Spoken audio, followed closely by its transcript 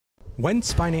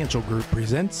Wentz Financial Group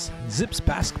presents Zips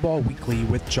Basketball Weekly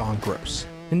with John Groce,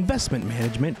 investment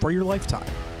management for your lifetime.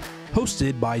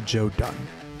 Hosted by Joe Dunn.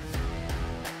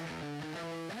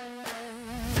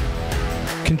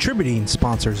 Contributing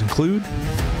sponsors include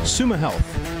Summa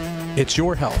Health. It's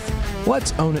your health.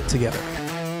 Let's own it together.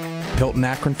 Hilton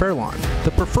Akron Fairlawn,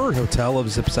 the preferred hotel of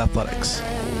Zips Athletics.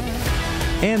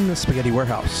 And the Spaghetti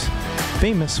Warehouse,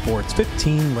 famous for its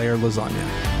 15-layer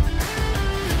lasagna.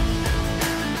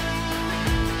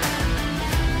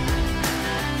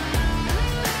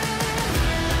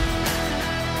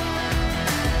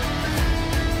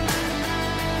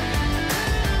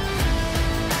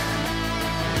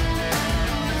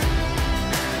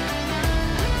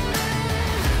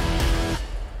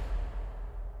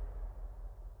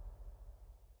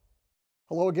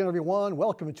 Hello again, everyone.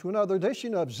 Welcome to another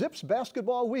edition of Zips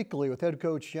Basketball Weekly with head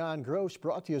coach John Groce,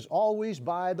 brought to you as always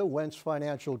by the Wentz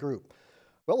Financial Group.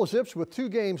 Well, the Zips with 2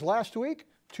 games last week,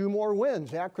 2 more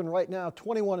wins. Akron right now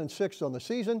 21-6 on the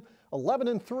season,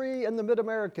 11-3 in the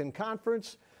Mid-American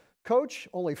Conference. Coach,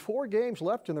 only 4 games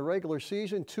left in the regular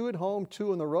season, 2 at home,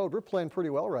 2 on the road. We're playing pretty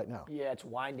well right now. Yeah, it's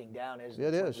winding down, isn't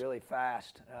it? It is. Really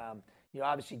fast.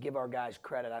 Obviously give our guys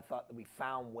credit. I thought that we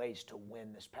found ways to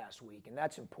win this past week, and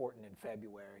that's important in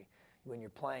February when you're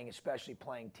playing, especially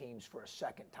playing teams for a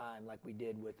second time like we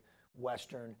did with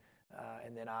Western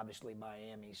and then obviously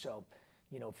Miami. So,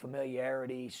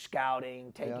 familiarity,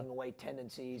 scouting, taking away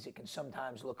tendencies, it can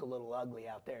sometimes look a little ugly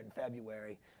out there in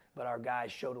February, but our guys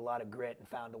showed a lot of grit and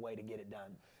found a way to get it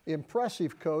done.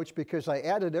 Impressive, Coach, because I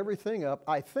added everything up.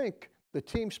 I think the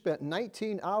team spent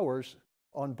 19 hours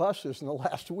on buses in the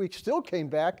last week, still came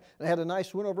back and had a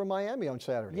nice win over Miami on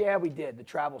Saturday. Yeah, we did. The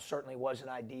travel certainly wasn't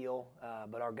ideal,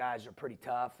 but our guys are pretty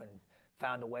tough and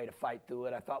found a way to fight through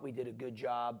it. I thought we did a good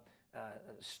job,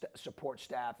 support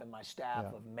staff and my staff,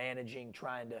 of managing,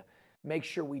 trying to make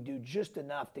sure we do just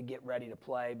enough to get ready to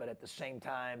play, but at the same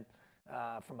time,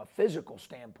 from a physical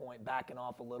standpoint, backing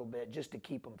off a little bit just to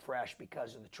keep them fresh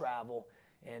because of the travel,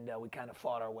 and we kind of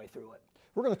fought our way through it.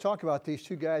 We're going to talk about these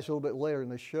 2 guys a little bit later in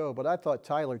the show, but I thought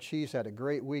Tyler Cheese had a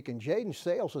great week, and Jaden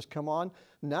Sales has come on.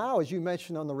 Now, as you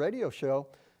mentioned on the radio show,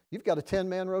 you've got a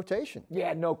 10-man rotation.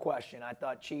 Yeah, no question. I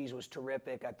thought Cheese was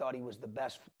terrific. I thought he was the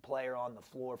best player on the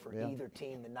floor for either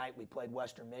team the night we played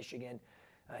Western Michigan.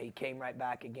 He came right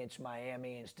back against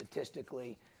Miami, and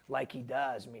statistically, like he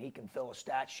does, he can fill a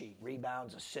stat sheet,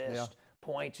 rebounds, assists,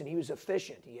 points, and he was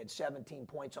efficient. He had 17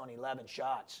 points on 11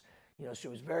 shots. So he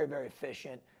was very, very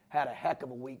efficient. Had a heck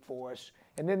of a week for us.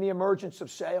 And then the emergence of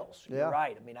Sales. You're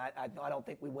right. I don't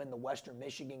think we win the Western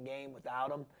Michigan game without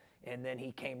him. And then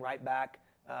he came right back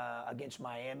against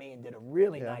Miami and did a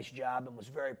really nice job and was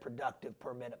very productive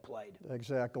per minute played.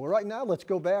 Exactly. Well, right now, let's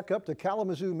go back up to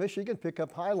Kalamazoo, Michigan, pick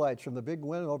up highlights from the big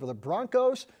win over the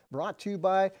Broncos, brought to you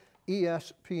by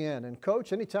ESPN. And,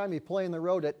 Coach, anytime you play in the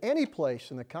road at any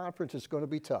place in the conference, it's going to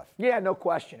be tough. Yeah, no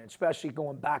question, especially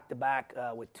going back-to-back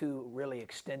with 2 really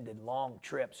extended long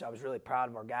trips. I was really proud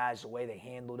of our guys, the way they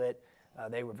handled it.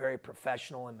 They were very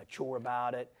professional and mature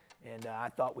about it, and I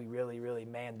thought we really, really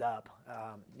manned up,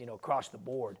 across the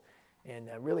board, and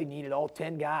really needed all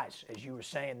 10 guys, as you were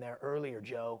saying there earlier,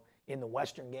 Joe, in the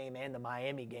Western game and the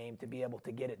Miami game to be able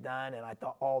to get it done, and I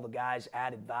thought all the guys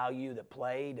added value that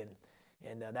played, and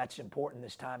that's important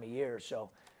this time of year. So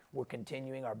we're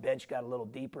continuing. Our bench got a little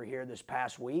deeper here this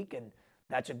past week, and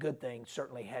that's a good thing,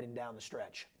 certainly heading down the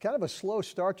stretch. Kind of a slow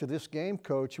start to this game,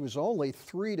 Coach. It was only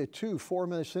 3-2, 4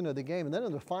 minutes into the game. And then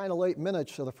in the final 8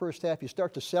 minutes of the first half, you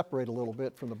start to separate a little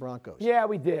bit from the Broncos. Yeah,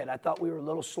 we did. I thought we were a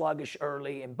little sluggish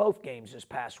early in both games this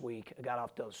past week. I got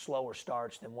off to slower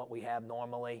starts than what we have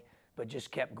normally, but just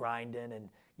kept grinding and,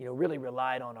 really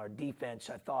relied on our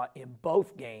defense, I thought, in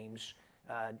both games,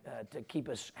 to keep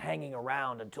us hanging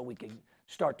around until we could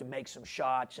start to make some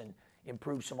shots and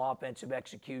improve some offensive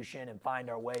execution and find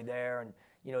our way there.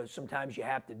 And, sometimes you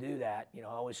have to do that. I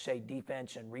always say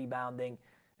defense and rebounding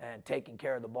and taking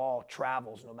care of the ball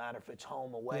travels no matter if it's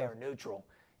home, away, or neutral.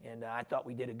 And I thought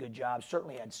we did a good job.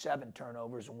 Certainly had 7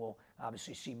 turnovers, and we'll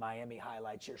obviously see Miami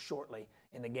highlights here shortly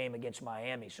in the game against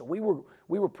Miami. So we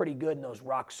were pretty good in those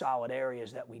rock-solid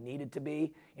areas that we needed to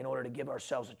be in order to give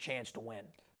ourselves a chance to win.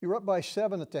 You're up by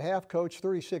 7 at the half, Coach,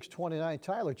 36-29.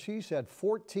 Tyler Cheese had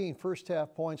 14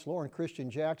 first-half points. Lauren Christian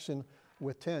Jackson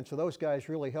with 10. So those guys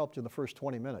really helped in the first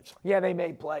 20 minutes. Yeah, they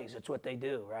made plays. That's what they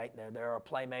do, right? They're our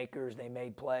playmakers. They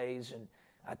made plays, and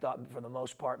I thought for the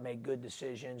most part made good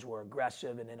decisions, were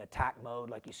aggressive and in attack mode,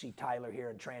 like you see Tyler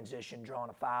here in transition, drawing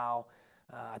a foul.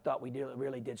 I thought we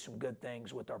really did some good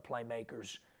things with our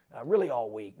playmakers really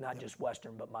all week, not just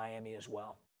Western, but Miami as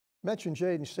well. Mentioned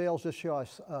Jaden Sales, just saw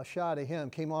a shot of him,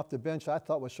 came off the bench, I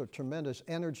thought was some tremendous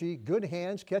energy, good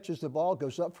hands, catches the ball,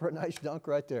 goes up for a nice dunk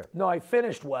right there. No, he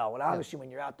finished well, and obviously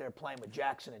when you're out there playing with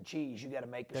Jackson and Cheese, you got to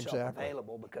make yourself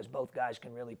available because both guys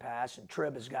can really pass, and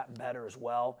Tribb has gotten better as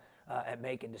well at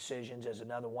making decisions as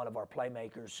another one of our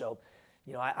playmakers. So,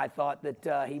 you know, I thought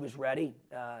that he was ready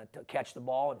to catch the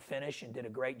ball and finish and did a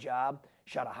great job,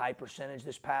 shot a high percentage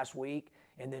this past week,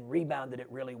 and then rebounded it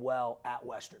really well at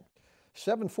Western.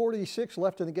 7:46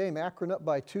 left in the game. Akron up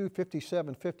by 2,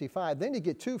 57-55. Then you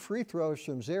get 2 free throws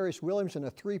from Zarius Williams and a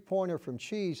three-pointer from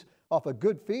Cheese off a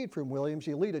good feed from Williams.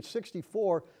 You lead at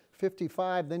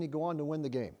 64-55. Then you go on to win the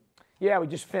game. Yeah, we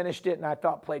just finished it, and I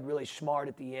thought played really smart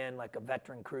at the end, like a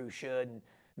veteran crew should, and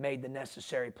made the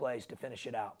necessary plays to finish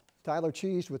it out. Tyler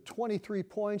Cheese with 23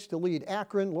 points to lead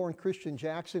Akron. Lauren Christian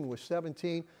Jackson with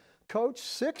 17. Coach,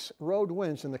 6 road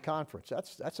wins in the conference.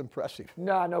 That's impressive.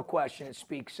 No question. It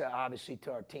speaks obviously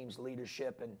to our team's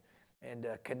leadership and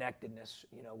connectedness,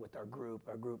 you know, with our group.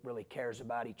 Our group really cares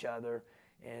about each other,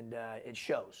 and it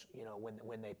shows, you know,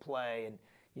 when they play. And,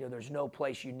 you know, there's no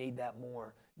place you need that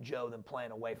more, Joe, than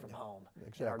playing away from home.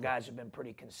 Exactly. And our guys have been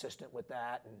pretty consistent with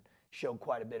that and showed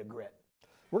quite a bit of grit.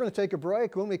 We're going to take a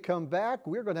break. When we come back,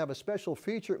 we're going to have a special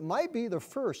feature. It might be the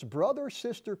first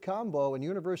brother-sister combo in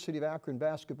University of Akron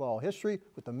basketball history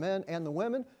with the men and the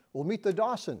women. We'll meet the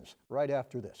Dawsons right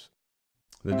after this.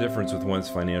 The difference with Wentz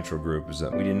Financial Group is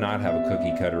that we do not have a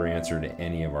cookie-cutter answer to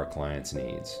any of our clients'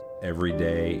 needs. Every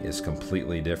day is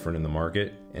completely different in the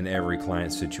market, and every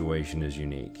client situation is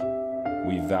unique.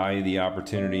 We value the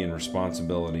opportunity and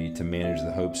responsibility to manage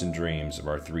the hopes and dreams of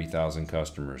our 3,000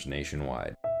 customers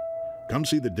nationwide. Come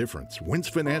see the difference Wentz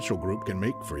Financial Group can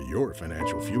make for your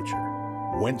financial future.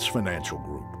 Wentz Financial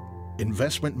Group.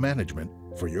 Investment management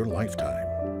for your lifetime.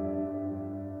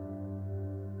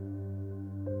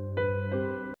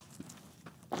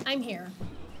 I'm here.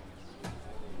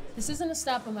 This isn't a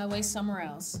stop on my way somewhere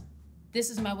else. This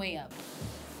is my way up.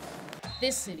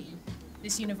 This city,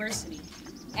 this university,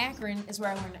 Akron is where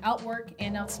I learn to outwork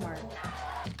and outsmart.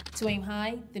 To aim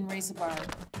high, then raise the bar.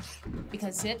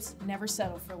 Because Zips never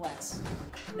settle for less.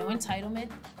 No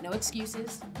entitlement, no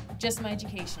excuses, just my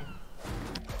education.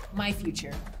 My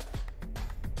future.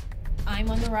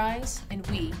 I'm on the rise, and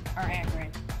we are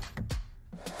Akron.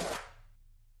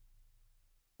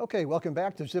 Okay, welcome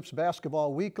back to Zips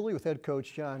Basketball Weekly with head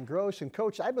coach John Groce. And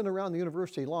coach, I've been around the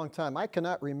university a long time. I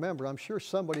cannot remember, I'm sure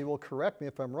somebody will correct me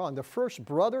if I'm wrong, the first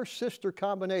brother-sister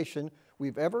combination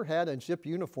we've ever had in Zip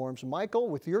uniforms. Michael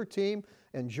with your team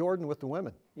and Jordan with the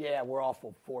women. Yeah, we're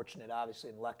awful fortunate,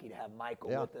 obviously, and lucky to have Michael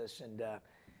with us. And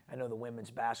I know the women's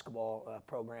basketball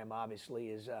program, obviously,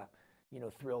 is, you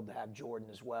know, thrilled to have Jordan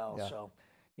as well. Yeah. So,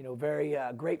 you know, very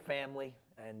great family,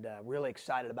 and really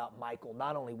excited about Michael,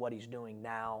 not only what he's doing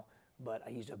now, but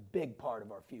he's a big part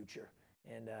of our future,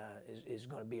 and is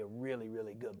going to be a really,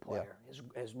 really good player.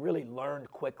 Has really learned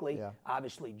quickly,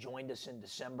 obviously joined us in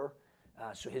December,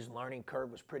 so his learning curve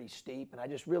was pretty steep, and I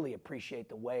just really appreciate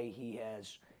the way he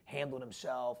has handled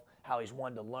himself, how he's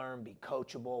wanted to learn, be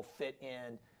coachable, fit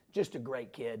in, just a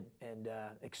great kid, and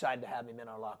excited to have him in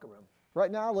our locker room.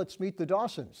 Right now, let's meet the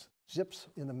Dawsons. Zips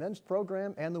in the men's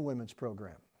program and the women's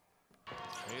program.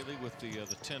 Haley with the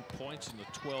 10 points and the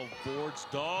 12 boards.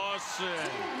 Dawson,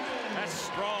 that's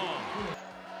strong.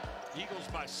 Eagles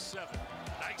by 7.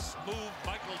 Nice move,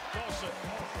 Michael Dawson.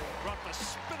 Brought the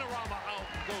spinorama out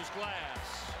and goes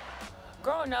Glass.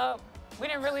 Growing up, we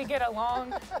didn't really get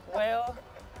along well.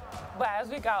 But as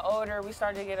we got older, we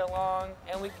started to get along,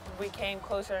 and we came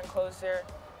closer and closer.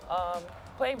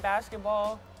 Playing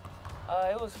basketball,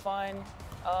 it was fun.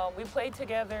 We played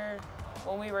together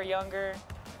when we were younger.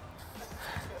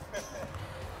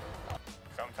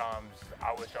 Sometimes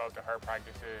I would show up to her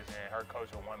practices and her coach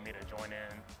would want me to join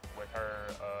in with her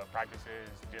practices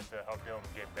just to help them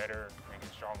get better and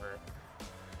get stronger.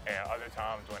 And other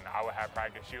times when I would have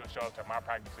practice, she would show up to my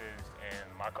practices and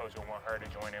my coach would want her to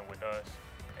join in with us.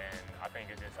 And I think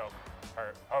it just helped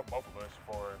both of us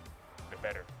for the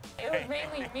better. It was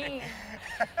mainly me.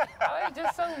 I was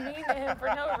just so mean to him for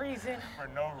no reason. For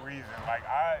no reason. Like,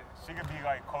 she could be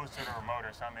like close to the remote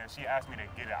or something. If she asked me to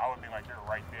get it, I would be like, you're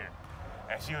right there.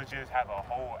 And she would just have a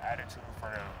whole attitude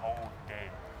for the whole day.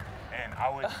 And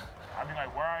I'd be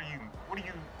like, where are you? What are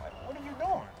you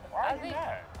doing? Why are you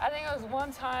mad? I think it was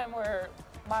one time where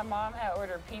my mom had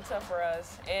ordered pizza for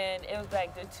us, and it was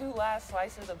like the 2 last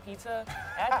slices of pizza.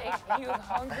 I think he was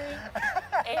hungry,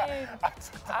 and I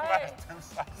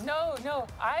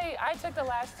took the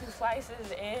last 2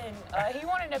 slices, and he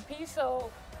wanted a piece,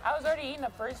 so I was already eating the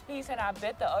first piece, and I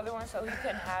bit the other one so he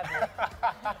couldn't have it.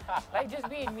 Like, just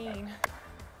being mean.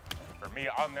 For me,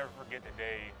 I'll never forget the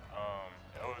day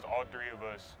It was all three of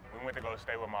us. We went to go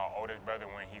stay with my oldest brother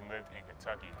when he lived in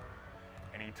Kentucky.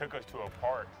 And he took us to a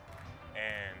park,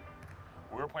 and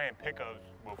we were playing pickups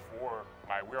before,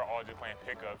 like we were all just playing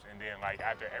pickups, and then like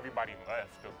after everybody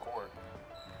left the court,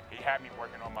 he had me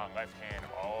working on my left hand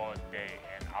all day,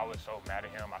 and I was so mad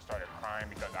at him, I started crying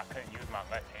because I couldn't use my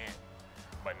left hand.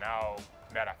 But now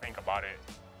that I think about it,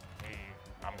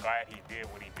 I'm glad he did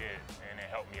what he did, and it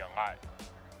helped me a lot.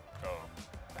 So.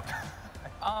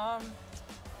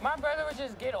 My brother would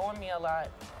just get on me a lot.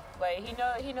 Like he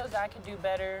knows that I can do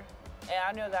better, and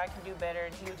I know that I can do better,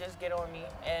 and he would just get on me,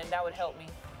 and that would help me.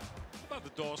 How about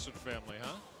the Dawson family,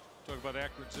 huh? Talk about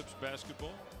Akron Zips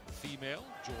basketball. Female,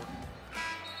 Jordan.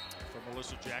 For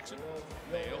Melissa Jackson.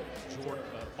 Male, Jordan,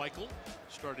 Michael.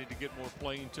 Starting to get more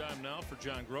playing time now for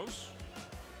John Groce.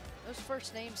 Those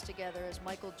first names together as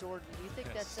Michael Jordan, do you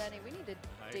think that's any? We need to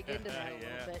dig into that a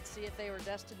little bit, see if they were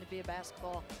destined to be a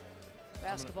basketball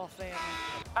family.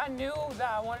 I knew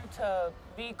that I wanted to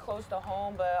be close to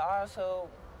home, but also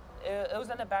it was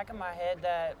in the back of my head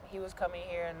that he was coming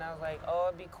here, and I was like, oh,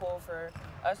 it'd be cool for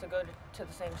us to go to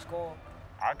the same school.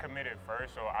 I committed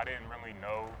first, so I didn't really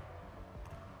know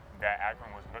that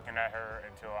Akron was looking at her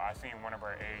until I seen one of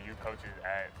our AAU coaches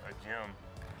at a gym,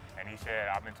 and he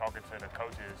said, I've been talking to the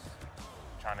coaches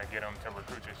trying to get them to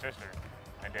recruit your sister.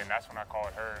 And then that's when I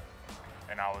called her,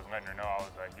 and I was letting her know, I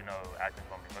was like, you know, Akron's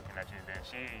gonna be looking at you. And then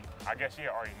I guess she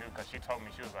already knew, because she told me,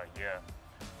 she was like, yeah.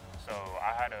 So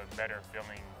I had a better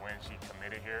feeling when she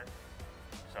committed here.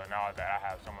 So now that I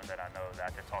have someone that I know that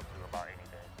I can talk to about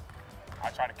anything.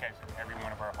 I try to catch every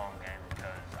one of our home games,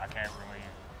 because I can't really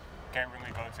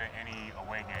go to any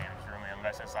away games really,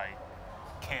 unless it's like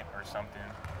Kent or something.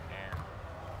 And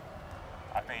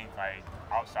I think like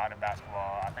outside of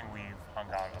basketball, I think we've hung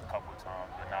out a couple of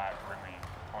times, but not really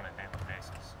on a daily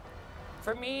basis.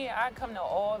 For me, I come to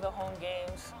all the home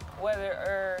games,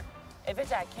 if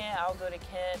it's at Kent, I'll go to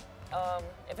Kent.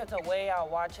 If it's away, I'll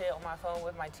watch it on my phone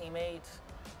with my teammates.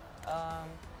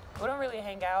 We don't really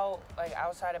hang out like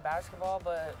outside of basketball,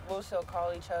 but we'll still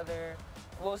call each other.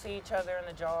 We'll see each other in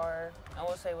the jar, and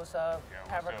we'll say what's up.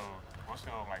 Yeah, we'll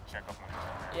still like check up on each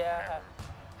other. Yeah,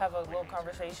 have a little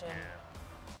conversation. Yeah.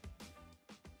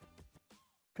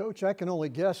 Coach, I can only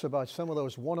guess about some of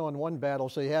those one-on-one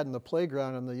battles they had in the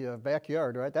playground in the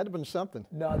backyard, right? That'd have been something.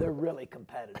 No, they're really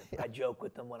competitive. I joke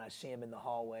with them when I see them in the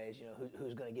hallways, you know,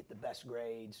 who's going to get the best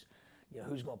grades, you know,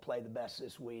 who's going to play the best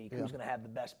this week, who's going to have the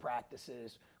best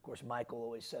practices. Of course, Michael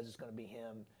always says it's going to be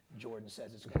him. Jordan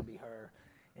says it's going to be her.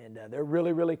 And they're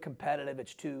really, really competitive.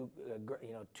 It's two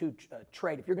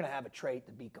trait. If you're going to have a trait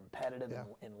to be competitive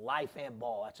in life and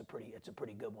ball, it's a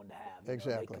pretty good one to have.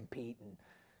 Exactly. They compete and,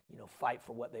 you know, fight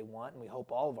for what they want, and we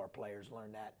hope all of our players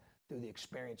learn that through the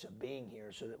experience of being here,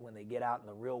 so that when they get out in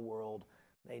the real world,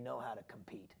 they know how to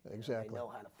compete. Exactly. They know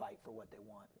how to fight for what they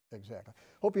want. Exactly.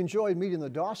 Hope you enjoyed meeting the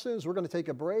Dawsons. We're going to take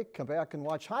a break, come back and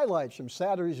watch highlights from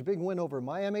Saturday's big win over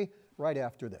Miami right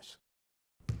after this.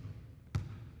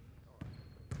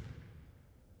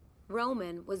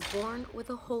 Roman was born with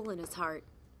a hole in his heart.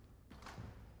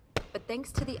 But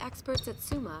thanks to the experts at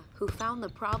Summa, who found the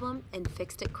problem and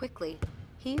fixed it quickly,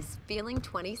 he's feeling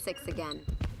 26 again.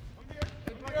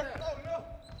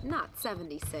 Not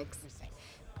 76.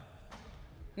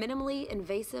 Minimally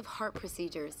invasive heart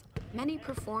procedures, many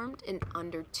performed in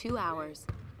under 2 hours.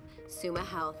 Summa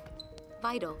Health,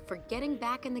 vital for getting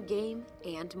back in the game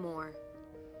and more.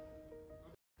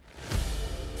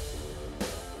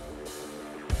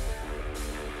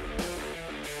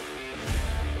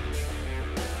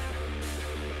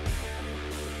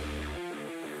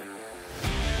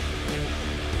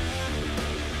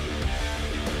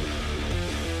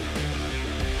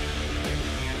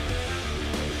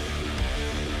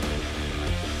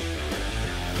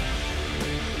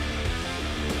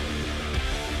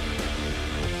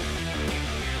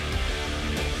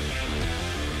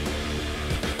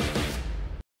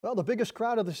 Well, the biggest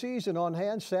crowd of the season on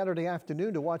hand Saturday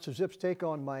afternoon to watch the Zips take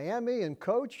on Miami. And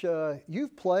Coach,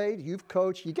 you've played, you've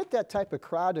coached. You get that type of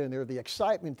crowd in there, the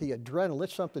excitement, the adrenaline.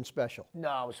 It's something special.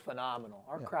 No, it was phenomenal.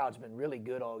 Our crowd's been really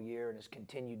good all year and has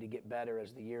continued to get better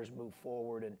as the years move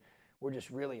forward. And we're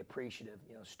just really appreciative.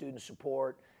 You know, student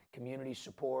support, community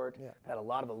support. We've had a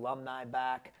lot of alumni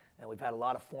back, and we've had a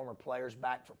lot of former players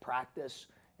back for practice.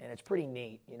 And it's pretty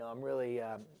neat. You know, I'm really,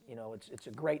 you know, it's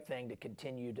a great thing to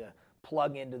continue to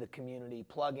plug into the community,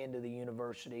 plug into the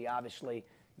university. Obviously,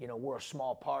 you know, we're a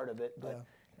small part of it, but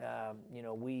you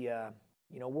know,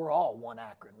 we're all one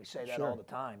Akron. We say that all the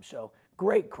time. So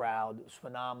great crowd. It was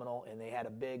phenomenal, and they had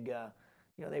a big,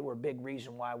 you know, they were a big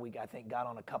reason why we, I think, got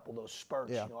on a couple of those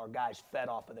spurts. Yeah. You know, our guys fed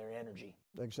off of their energy.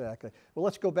 Exactly. Well,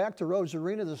 let's go back to Rose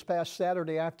Arena this past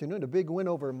Saturday afternoon. A big win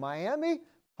over Miami.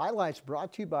 Highlights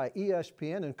brought to you by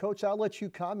ESPN. And, Coach, I'll let you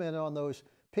comment on those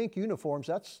pink uniforms.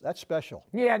 That's special.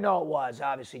 Yeah, no, it was.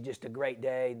 Obviously just a great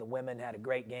day. The women had a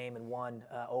great game and won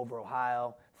over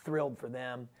Ohio. Thrilled for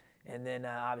them. And then,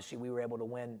 obviously, we were able to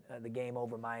win the game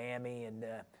over Miami and,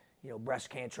 you know, Breast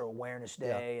Cancer Awareness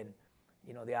Day. Yeah. And,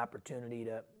 you know, the opportunity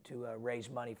to raise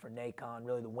money for NACON.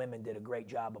 Really, the women did a great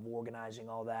job of organizing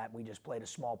all that. We just played a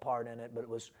small part in it, but it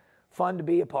was fun to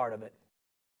be a part of it.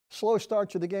 Slow start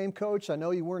to the game, Coach. I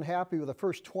know you weren't happy with the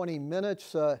first 20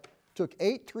 minutes. Took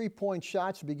 8 3-point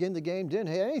shots to begin the game. Didn't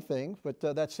hit anything, but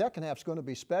that second half's going to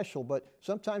be special. But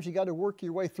sometimes you got to work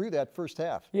your way through that first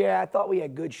half. Yeah, I thought we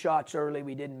had good shots early.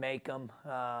 We didn't make them.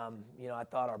 You know, I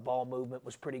thought our ball movement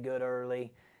was pretty good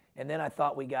early. And then I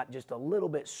thought we got just a little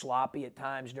bit sloppy at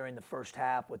times during the first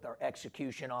half with our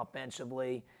execution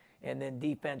offensively. And then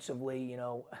defensively, you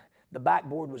know, the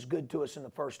backboard was good to us in the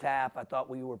first half. I thought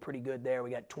we were pretty good there.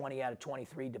 We got 20 out of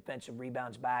 23 defensive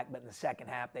rebounds back, but in the second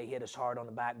half they hit us hard on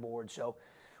the backboard. So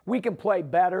we can play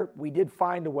better. We did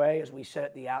find a way, as we said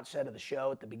at the outset of the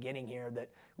show at the beginning here, that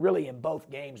really in both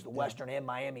games, the Western and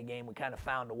Miami game, we kind of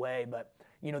found a way. But,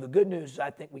 you know, the good news is I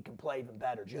think we can play even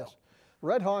better, Joe. Yes.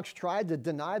 Redhawks tried to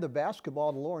deny the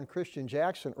basketball to Lauren Christian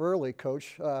Jackson early,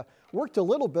 Coach. Worked a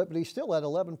little bit, but he still had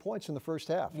 11 points in the first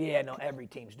half. Yeah, no, every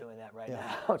team's doing that right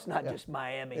now. It's not just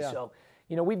Miami. Yeah. So,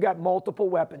 you know, we've got multiple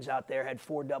weapons out there. Had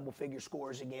 4 double-figure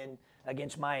scores again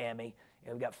against Miami.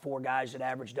 And we've got 4 guys that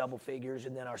average double figures,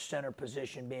 and then our center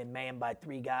position being manned by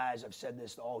 3 guys. I've said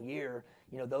this all year.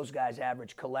 You know, those guys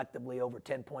average collectively over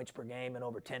 10 points per game and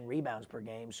over 10 rebounds per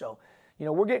game. So, you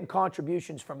know, we're getting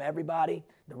contributions from everybody.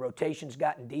 The rotation's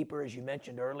gotten deeper, as you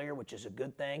mentioned earlier, which is a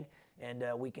good thing. And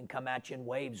we can come at you in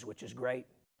waves, which is great.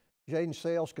 Jaden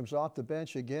Sales comes off the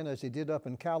bench again, as he did up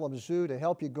in Kalamazoo, to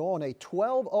help you go on a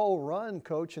 12-0 run,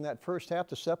 Coach, in that first half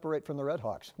to separate from the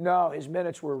Redhawks. No, his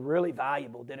minutes were really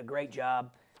valuable. Did a great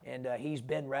job, and he's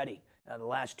been ready the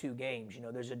last 2 games. You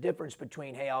know, there's a difference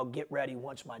between, hey, I'll get ready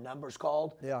once my number's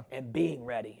called, and being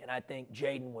ready. And I think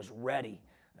Jaden was ready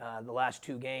the last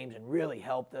 2 games and really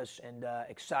helped us, and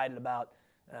excited about,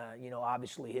 you know,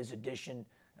 obviously his addition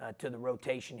to the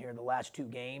rotation here the last 2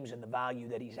 games and the value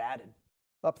that he's added.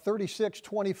 Up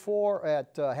 36-24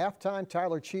 at halftime.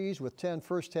 Tyler Cheese with 10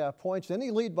 first-half points. Then he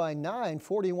lead by 9,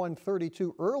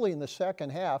 41-32 early in the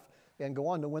second half, and go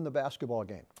on to win the basketball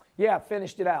game. Yeah,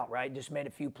 finished it out, right? Just made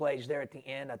a few plays there at the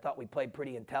end. I thought we played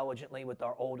pretty intelligently with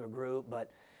our older group,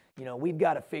 but, you know, we've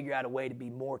got to figure out a way to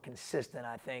be more consistent,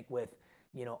 I think, with,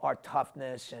 you know, our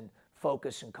toughness and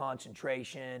focus and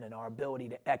concentration and our ability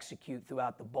to execute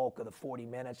throughout the bulk of the 40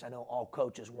 minutes. I know all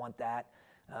coaches want that.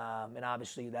 And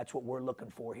obviously that's what we're looking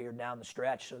for here down the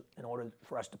stretch in order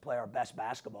for us to play our best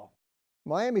basketball.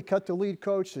 Miami cut the lead,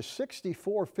 Coach, to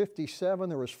 64-57.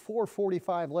 There was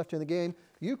 4:45 left in the game.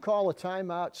 You call a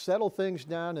timeout, settle things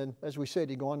down, and as we said,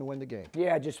 you go on to win the game.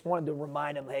 Yeah, I just wanted to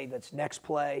remind them, hey, let's next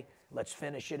play. Let's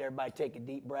finish it. Everybody take a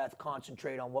deep breath,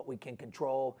 concentrate on what we can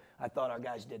control. I thought our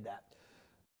guys did that.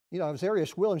 You know,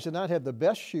 Zarius Williams did not have the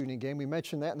best shooting game. We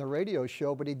mentioned that in the radio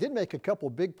show, but he did make a couple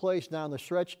big plays down the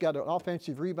stretch, got an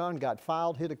offensive rebound, got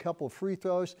fouled, hit a couple of free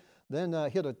throws, then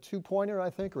hit a 2-pointer, I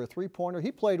think, or a 3-pointer.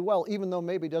 He played well, even though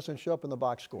maybe doesn't show up in the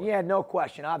box score. Yeah, no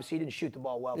question. Obviously, he didn't shoot the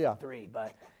ball well from 3,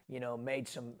 but, you know, made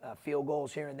some field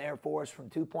goals here and there for us from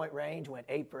 2-point range, went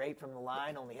 8 for 8 from the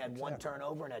line, only had 1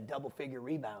 turnover and had double-figure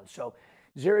rebounds. So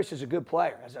Zarius is a good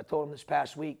player. As I told him this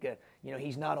past week, you know,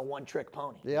 he's not a one-trick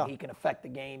pony. Yeah. He can affect the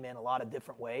game in a lot of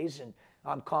different ways, and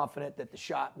I'm confident that the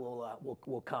shot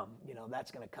will come. You know,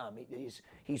 that's going to come.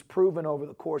 He's proven over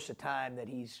the course of time that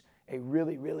he's a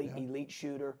really, really elite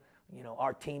shooter. You know,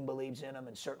 our team believes in him,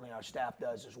 and certainly our staff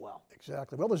does as well.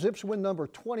 Exactly. Well, the Zips win number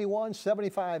 21,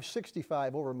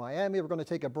 75-65 over Miami. We're going to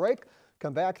take a break,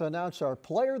 come back and announce our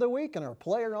Player of the Week and our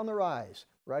Player on the Rise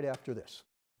right after this.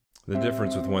 The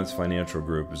difference with Wentz Financial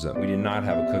Group is that we do not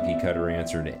have a cookie-cutter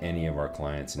answer to any of our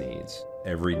clients' needs.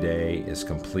 Every day is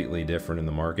completely different in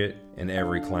the market, and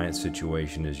every client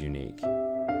situation is unique.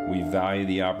 We value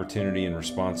the opportunity and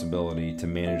responsibility to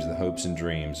manage the hopes and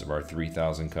dreams of our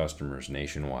 3,000 customers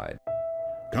nationwide.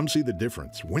 Come see the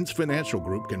difference Wentz Financial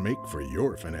Group can make for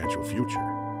your financial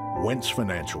future. Wentz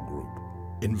Financial Group.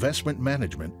 Investment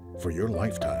management for your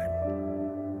lifetime.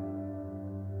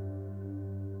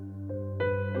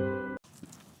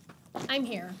 I'm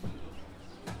here.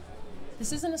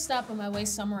 This isn't a stop on my way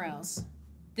somewhere else.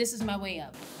 This is my way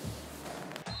up.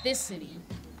 This city,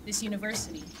 this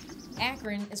university,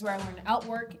 Akron is where I learn to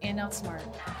outwork and outsmart.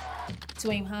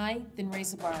 To aim high, then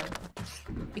raise the bar.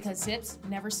 Because Zips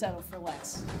never settle for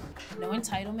less. No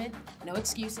entitlement, no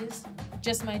excuses,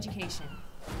 just my education.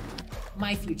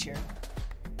 My future.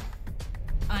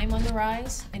 I'm on the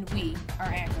rise, and we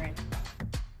are Akron.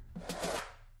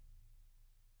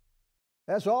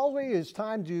 As always, it's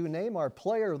time to name our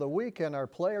player of the week and our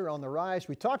player on the rise.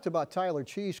 We talked about Tyler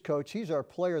Cheese, Coach. He's our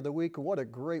player of the week. What a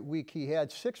great week he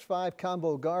had. 6'5"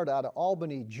 combo guard out of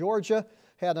Albany, Georgia.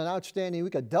 Had an outstanding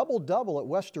week, a double-double at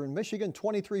Western Michigan,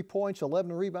 23 points,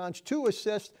 11 rebounds, 2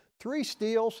 assists, 3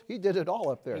 steals. He did it all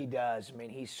up there. He does. I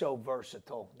mean, he's so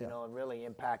versatile, you know, and really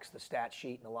impacts the stat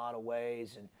sheet in a lot of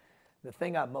ways. And the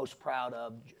thing I'm most proud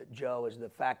of, Joe, is the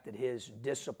fact that his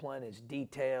discipline, his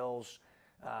details,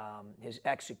 his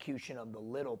execution of the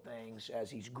little things as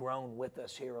he's grown with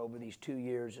us here over these 2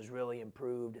 years has really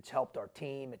improved. It's helped our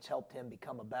team. It's helped him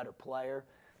become a better player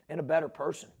and a better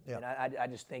person. Yeah. And I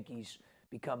just think he's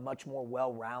become much more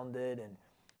well-rounded and,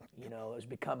 you know, has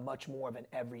become much more of an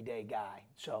everyday guy.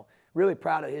 So really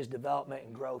proud of his development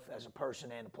and growth as a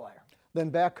person and a player. Then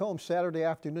back home Saturday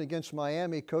afternoon against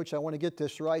Miami, Coach, I want to get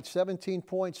this right, 17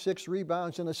 points, 6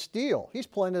 rebounds, and a steal. He's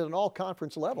playing at an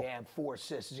all-conference level. Yeah, and 4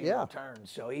 assists, 0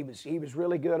 turns. So he was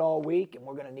really good all week, and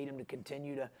we're going to need him to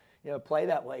continue to, you know, play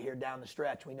that way here down the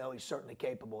stretch. We know he's certainly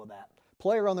capable of that.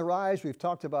 Player on the rise, we've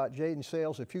talked about Jaden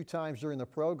Sales a few times during the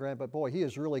program, but boy, he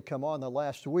has really come on the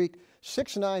last week.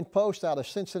 6'9" post out of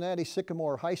Cincinnati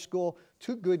Sycamore High School,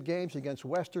 2 good games against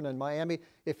Western and Miami.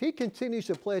 If he continues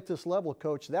to play at this level,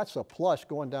 Coach, that's a plus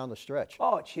going down the stretch.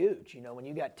 Oh, it's huge. You know, when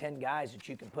you got 10 guys that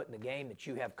you can put in the game that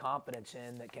you have confidence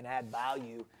in, that can add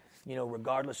value, you know,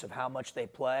 regardless of how much they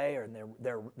play, or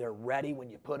they're ready when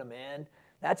you put them in,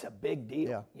 that's a big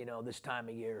deal, you know, this time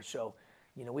of year. So,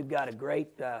 you know, we've got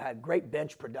a had great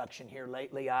bench production here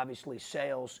lately. Obviously,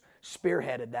 Sales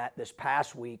spearheaded that this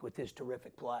past week with his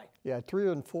terrific play. Yeah,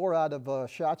 3 and 4 out of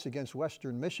shots against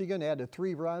Western Michigan, added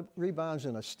 3 rebounds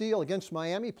and a steal against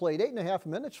Miami. Played 8.5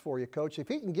 minutes for you, Coach. If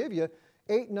he can give you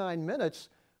 8-9 minutes,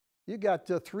 you got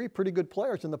 3 pretty good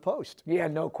players in the post. Yeah,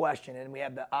 no question. And we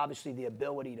have obviously the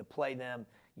ability to play them,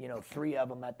 you know, 3 of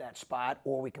them at that spot,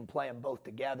 or we can play them both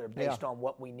together based on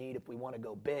what we need if we want to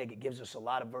go big. It gives us a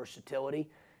lot of versatility.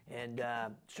 And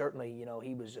certainly, you know,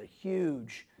 he was a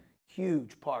huge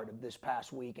part of this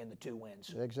past week and the 2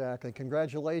 wins. Exactly.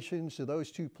 Congratulations to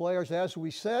those 2 players. As we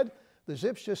said, the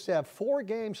Zips just have 4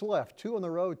 games left, 2 on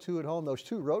the road, 2 at home. Those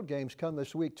 2 road games come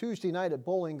this week. Tuesday night at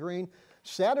Bowling Green,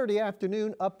 Saturday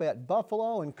afternoon up at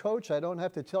Buffalo. And Coach, I don't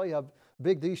have to tell you how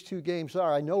big these 2 games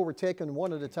are. I know we're taking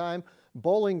one at a time.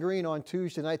 Bowling Green on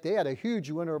Tuesday night. They had a huge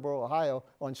win over Ohio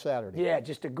on Saturday. Yeah,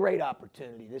 just a great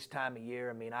opportunity this time of year.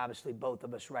 I mean, obviously both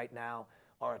of us right now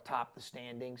are atop the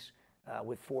standings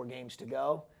with 4 games to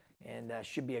go, and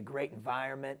should be a great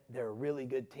environment. They're a really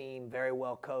good team, very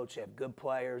well coached. They have good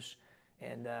players,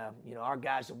 and you know, our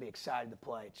guys will be excited to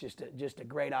play. It's just a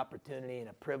great opportunity and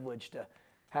a privilege to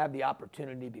have the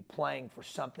opportunity to be playing for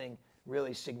something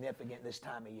really significant this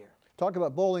time of year. Talk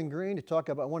about Bowling Green, to talk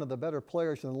about one of the better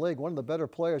players in the league, one of the better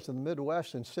players in the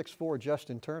Midwest, and 6'4"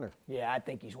 Justin Turner. Yeah, I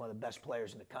think he's one of the best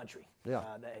players in the country. Yeah.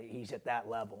 He's at that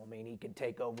level. I mean, he can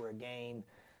take over a game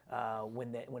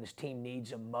when his team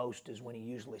needs him most is when he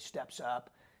usually steps up.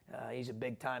 He's a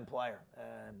big-time player.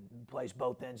 Plays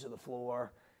both ends of the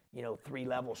floor, you know,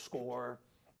 3-level scorer.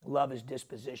 Love his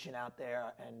disposition out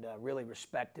there, and really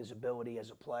respect his ability as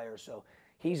a player. So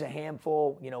he's a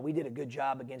handful. You know, we did a good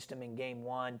job against him in game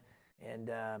 1.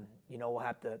 And, you know, we'll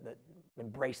have to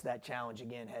embrace that challenge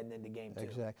again heading into game 2.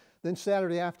 Exactly. Then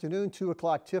Saturday afternoon, 2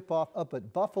 o'clock tip-off up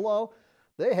at Buffalo.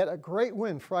 They had a great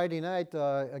win Friday night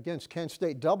against Kent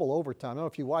State, double overtime. I don't know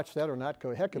if you watched that or not.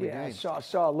 Heck of a game. Yeah, I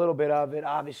saw a little bit of it.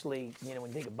 Obviously, you know,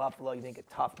 when you think of Buffalo, you think of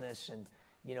toughness. And,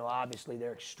 you know, obviously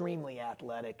they're extremely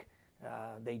athletic.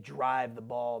 They drive the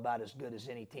ball about as good as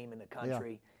any team in the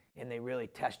country. Yeah. And they really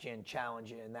test you and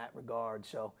challenge you in that regard.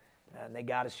 So. And they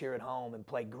got us here at home and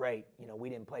played great. You know, we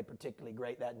didn't play particularly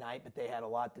great that night, but they had a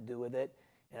lot to do with it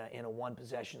in a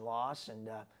 1-possession loss. And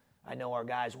I know our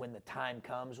guys, when the time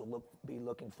comes, will be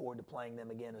looking forward to playing them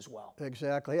again as well.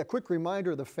 Exactly. A quick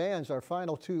reminder, the fans, our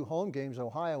final 2 home games,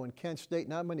 Ohio and Kent State,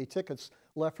 not many tickets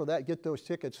left for that. Get those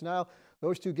tickets now.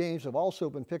 Those 2 games have also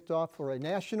been picked off for a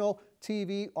national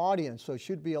TV audience, so it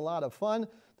should be a lot of fun.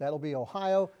 That'll be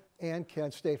Ohio and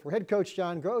Kent State. For head coach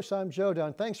John Groce, I'm Joe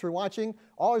Dunn. Thanks for watching.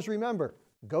 Always remember,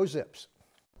 go Zips.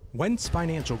 Wentz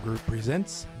Financial Group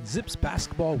presents Zips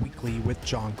Basketball Weekly with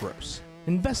John Groce,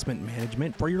 investment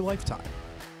management for your lifetime.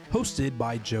 Hosted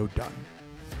by Joe Dunn.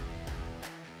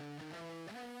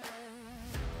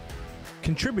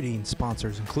 Contributing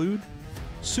sponsors include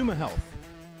Summa Health.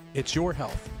 It's your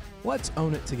health. Let's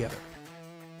own it together.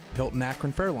 Hilton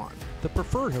Akron Fairlawn, the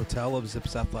preferred hotel of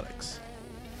Zips Athletics.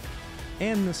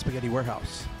 And the Spaghetti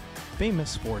Warehouse,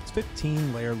 famous for its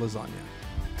 15-layer lasagna.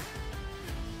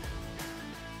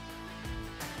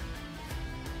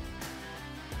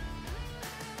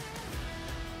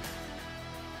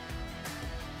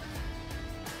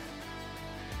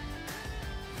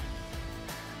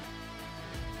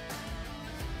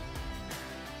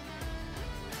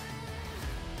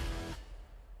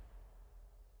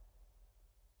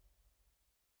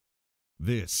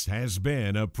 This has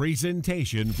been a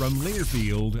presentation from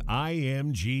Learfield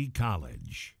IMG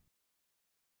College.